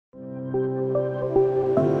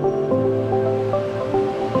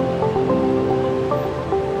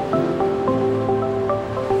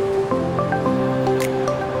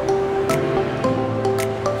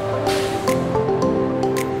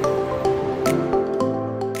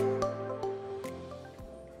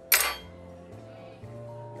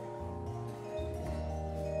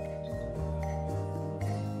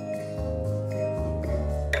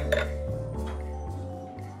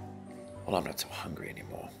I'm not so hungry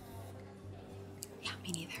anymore. Yeah,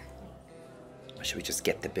 me neither. Should we just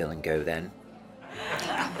get the bill and go then?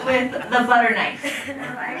 With the butter knife.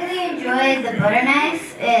 I really enjoyed the butter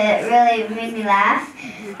knife. It really made me laugh.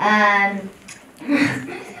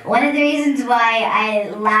 One of the reasons why I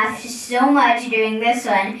laughed so much during this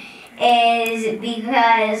one is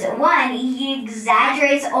because, one, he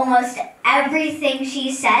exaggerates almost everything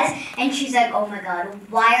she says, and she's like, oh my god,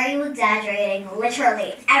 why are you exaggerating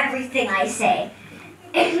literally everything I say?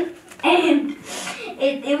 And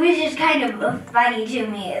it was just kind of funny to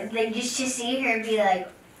me, like just to see her be like,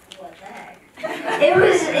 what the heck? It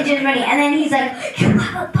was just funny. And then he's like, you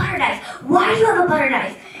have a butter knife. Why do you have a butter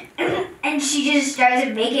knife? And she just starts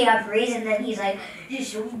making up reasons, and he's like,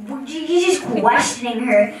 he's just questioning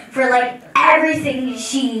her for like everything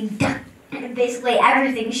she does, basically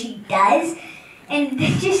everything she does. And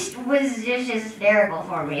it just was just hysterical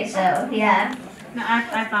for me, so yeah. No,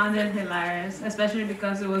 I found it hilarious, especially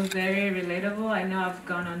because it was very relatable. I know I've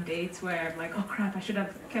gone on dates where I'm like, oh crap, I should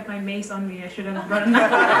have kept my mace on me. I should have brought another.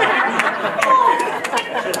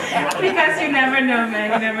 Because you never know,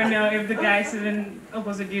 man. You never know if the guy sitting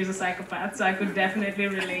opposite you is a psychopath. So I could definitely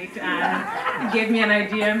relate, and it gave me an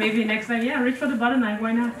idea. Maybe next time, yeah, reach for the butter knife.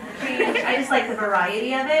 Why not? I just like the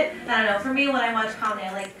variety of it. I don't know. For me, when I watch comedy,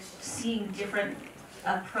 I like seeing different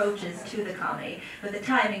approaches to the comedy, with the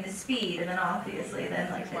timing, the speed, and then obviously then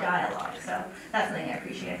like the dialogue. So that's something I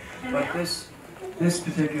appreciate. But this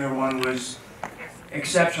particular one was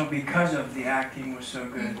exceptional because of the acting was so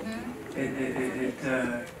good. It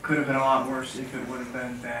could have been a lot worse if it would have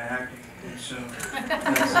been bad acting. And so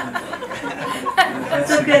that's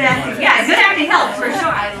so good acting. Yeah, good acting helps for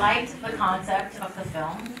sure. I liked the concept of the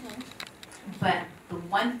film, but the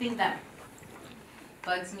one thing that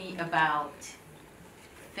bugs me about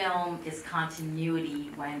film is continuity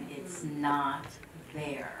when it's not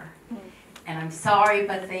there. And I'm sorry,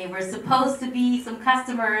 but they were supposed to be some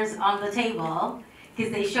customers on the table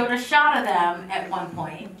because they showed a shot of them at one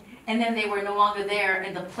point, and then they were no longer there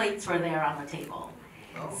and the plates were there on the table.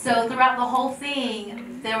 So throughout the whole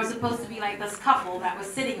thing, there was supposed to be like this couple that was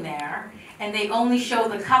sitting there, and they only showed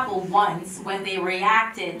the couple once when they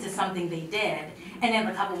reacted to something they did, and then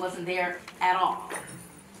the couple wasn't there at all.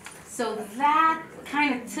 So that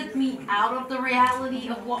kind of took me out of the reality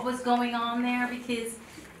of what was going on there, because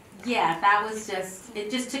yeah, that was just, it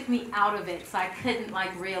just took me out of it, so I couldn't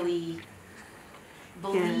like really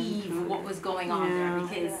believe what was going on there,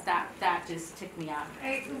 because that just took me out of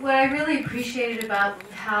it. What I really appreciated about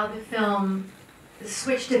how the film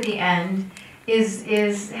switched at the end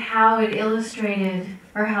is how it illustrated,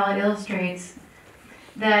 or how it illustrates,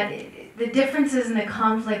 that the differences and the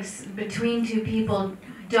conflicts between two people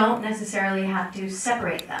don't necessarily have to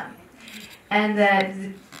separate them. And that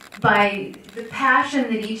by the passion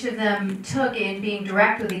that each of them took in being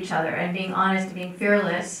direct with each other and being honest and being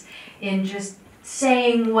fearless in just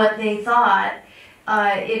saying what they thought,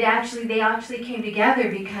 they actually came together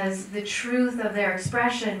because the truth of their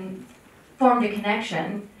expression formed a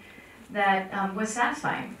connection that was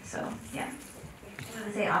satisfying. So, yeah. I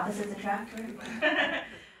would say opposites attract, right?